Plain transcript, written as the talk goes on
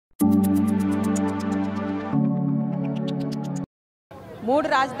మూడు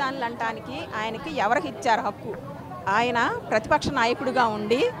రాజధానులు అంటానికి ఆయనకి ఎవరికి ఇచ్చారు హక్కు? ఆయన ప్రతిపక్ష నాయకుడిగా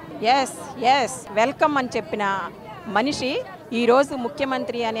ఉండి ఎస్ ఎస్ వెల్కమ్ అని చెప్పిన మనిషి ఈరోజు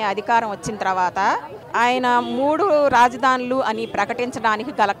ముఖ్యమంత్రి అనే అధికారం వచ్చిన తర్వాత ఆయన మూడు రాజధానులు అని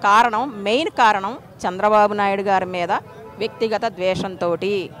ప్రకటించడానికి గల కారణం, మెయిన్ కారణం చంద్రబాబు నాయుడు గారి మీద వ్యక్తిగత ద్వేషంతో.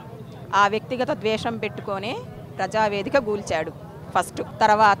 ఆ వ్యక్తిగత ద్వేషం పెట్టుకొని ప్రజావేదిక కూల్చాడు ఫస్ట్.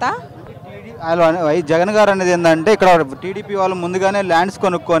 తర్వాత జగన్ గారు అనేది ఏంటంటే ఇక్కడ టీడీపీ వాళ్ళు ముందుగానే ల్యాండ్స్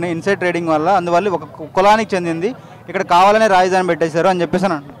కొనుక్కొని ఇన్సైడ్ ట్రేడింగ్ వల్ల అందువల్ల ఒక కులానికి చెందింది ఇక్కడ కావాలనే రాజధాని పెట్టేశారు అని చెప్పేసి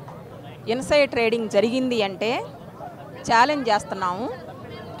ఇన్సైడ్ ట్రేడింగ్ జరిగింది అంటే ఛాలెంజ్ చేస్తున్నాము.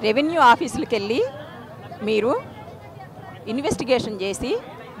 రెవెన్యూ ఆఫీసులకు వెళ్ళి మీరు ఇన్వెస్టిగేషన్ చేసి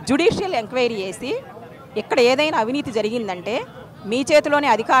జ్యుడిషియల్ ఎంక్వైరీ చేసి ఇక్కడ ఏదైనా అవినీతి జరిగిందంటే మీ చేతిలోనే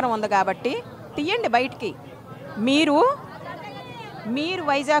అధికారం ఉంది కాబట్టి తీయండి బయటికి. మీరు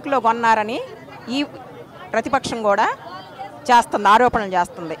వైజాగ్లో కొన్నారని ఈ ప్రతిపక్షం కూడా చేస్తుంది, ఆరోపణలు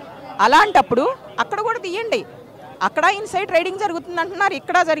చేస్తుంది. అలాంటప్పుడు అక్కడ కూడా తీయండి. అక్కడ ఇన్సైడ్ ట్రేడింగ్ జరుగుతుంది అంటున్నారు,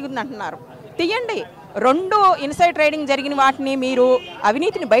 ఇక్కడ జరుగుతుంది అంటున్నారు. తీయండి. రెండు ఇన్సైడ్ ట్రేడింగ్ జరిగిన వాటిని మీరు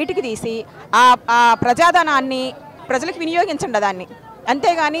అవినీతిని బయటికి తీసి ఆ ప్రజాధనాన్ని ప్రజలకు వినియోగించండి దాన్ని.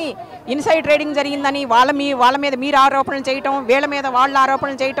 అంతేగాని ఇన్సైడ్ ట్రేడింగ్ జరిగిందని వాళ్ళ మీద మీరు ఆరోపణలు చేయటం, వీళ్ళ మీద వాళ్ళ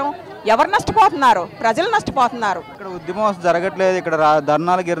ఆరోపణలు చేయటం, ఎవరు నష్టపోతున్నారు? ప్రజలు నష్టపోతున్నారు. ఇక్కడ ఉద్యమం జరగట్లేదు, ఇక్కడ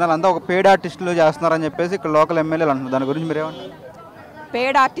ధర్నాలు గిర్నాలు అంతా ఒక పెయిడ్ ఆర్టిస్టులు చేస్తున్నారని చెప్పేసి ఇక్కడ లోకల్ ఎమ్మెల్యేలు అంటున్నారు. దాని గురించి మీరు ఏమంటారు?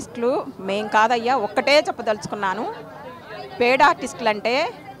 పెయిడ్ ఆర్టిస్టులు మేం కాదయ్యా, ఒక్కటే చెప్పదలుచుకున్నాను. పెయిడ్ ఆర్టిస్టులు అంటే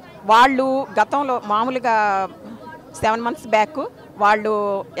వాళ్ళు గతంలో మామూలుగా 7 months బ్యాక్ వాళ్ళు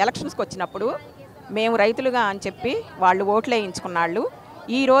ఎలక్షన్స్కి వచ్చినప్పుడు మేము రైతులుగా అని చెప్పి వాళ్ళు ఓట్లు వేయించుకున్నాళ్ళు.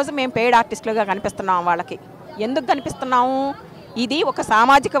 ఈరోజు మేము పెయిడ్ ఆర్టిస్టులుగా కనిపిస్తున్నాము వాళ్ళకి. ఎందుకు కనిపిస్తున్నాము? ఇది ఒక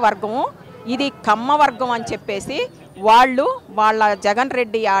సామాజిక వర్గము, ఇది కమ్మ వర్గం అని చెప్పేసి వాళ్ళు వాళ్ళ జగన్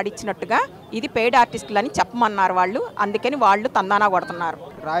రెడ్డి ఆడిచ్చినట్టుగా ఇది పెయిడ్ ఆర్టిస్టులు అని చెప్పమన్నారు వాళ్ళు. అందుకని వాళ్ళు తందానా కొడుతున్నారు.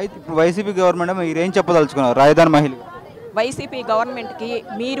 వైసీపీ గవర్నమెంట్ మీరేం చెప్పదలుచుకున్నారు రాజధాని మహిళలు? వైసీపీ గవర్నమెంట్కి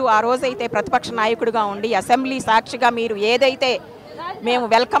మీరు ఆ రోజైతే ప్రతిపక్ష నాయకుడిగా ఉండి అసెంబ్లీ సాక్షిగా మీరు ఏదైతే మేము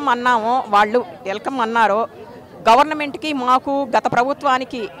వెల్కమ్ అన్నామో, వాళ్ళు వెల్కమ్ అన్నారో, గవర్నమెంట్కి, మాకు, గత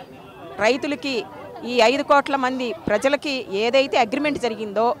ప్రభుత్వానికి, రైతులకి, ఈ 5 కోట్ల మంది ప్రజలకి ఏదైతే అగ్రిమెంట్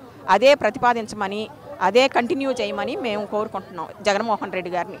జరిగిందో అదే ప్రతిపాదించమని, అదే కంటిన్యూ చేయమని మేము కోరుకుంటున్నాం జగన్మోహన్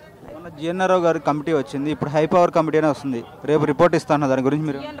రెడ్డి గారిని. జిఎన్ రావు గారి కమిటీ వచ్చింది, ఇప్పుడు హై పవర్ కమిటీ అనే వస్తుంది, రేపు రిపోర్ట్ ఇస్తాను. దాని గురించి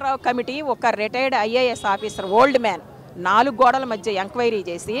మీరు? జిఎన్ రావు కమిటీ ఒక retired IAS officer, old man, 4 గోడల మధ్య ఎంక్వైరీ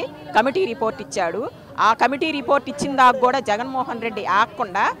చేసి కమిటీ రిపోర్ట్ ఇచ్చాడు. ఆ కమిటీ రిపోర్ట్ ఇచ్చిన దాకా కూడా జగన్మోహన్ రెడ్డి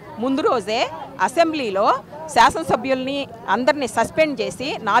ఆగకుండా ముందు రోజే అసెంబ్లీలో శాసనసభ్యుల్ని అందరినీ సస్పెండ్ చేసి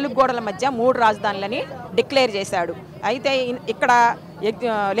 4 గోడల మధ్య 3 రాజధానులని డిక్లేర్ చేశాడు. అయితే ఇక్కడ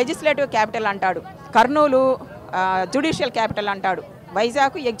లెజిస్లేటివ్ క్యాపిటల్ అంటాడు, కర్నూలు జ్యుడిషియల్ క్యాపిటల్ అంటాడు,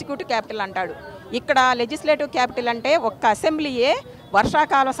 వైజాగ్ ఎగ్జిక్యూటివ్ క్యాపిటల్ అంటాడు. ఇక్కడ లెజిస్లేటివ్ క్యాపిటల్ అంటే ఒక్క అసెంబ్లీయే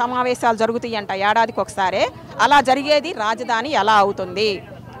వర్షాకాల సమావేశాలు జరుగుతాయంట ఏడాదికి ఒకసారి. అలా జరిగేది రాజధాని ఎలా అవుతుంది?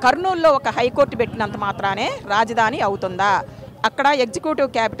 కర్నూలులో ఒక హైకోర్టు పెట్టినంత మాత్రానే రాజధాని అవుతుందా? అక్కడ ఎగ్జిక్యూటివ్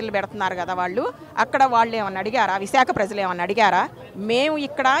క్యాపిటల్ పెడుతున్నారు కదా వాళ్ళు. అక్కడ వాళ్ళు ఏమన్నా అడిగారా? విశాఖ ప్రజలు ఏమన్నా అడిగారా? మేము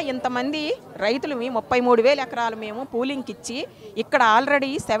ఇక్కడ ఇంతమంది రైతులు 33,000 ఎకరాలు మేము పూలింగ్కి ఇచ్చి ఇక్కడ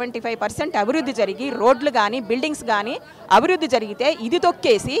ఆల్రెడీ 75% అభివృద్ధి జరిగి రోడ్లు కానీ బిల్డింగ్స్ కానీ అభివృద్ధి జరిగితే ఇది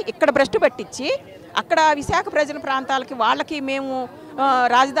తొక్కేసి ఇక్కడ భ్రష్టు పట్టించి అక్కడ విశాఖ ప్రజల ప్రాంతాలకి వాళ్ళకి మేము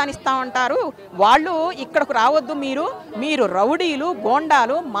రాజధాని ఇస్తామంటారు. వాళ్ళు ఇక్కడకు రావద్దు, మీరు రౌడీలు,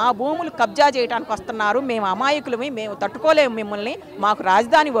 గోండాలు, మా భూములు కబ్జా చేయడానికి వస్తున్నారు, మేము అమాయకులమి, మేము తట్టుకోలేము మిమ్మల్ని, మాకు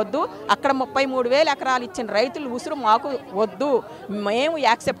రాజధాని వద్దు, అక్కడ 33,000 ఎకరాలు ఇచ్చిన రైతులు ఉసురు మాకు వద్దు, మేము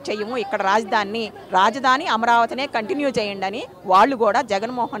యాక్సెప్ట్ చేయము ఇక్కడ రాజధాని అమరావతినే కంటిన్యూ చేయండి అని వాళ్ళు కూడా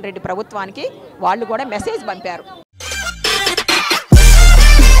జగన్మోహన్ రెడ్డి ప్రభుత్వానికి వాళ్ళు కూడా మెసేజ్ పంపారు.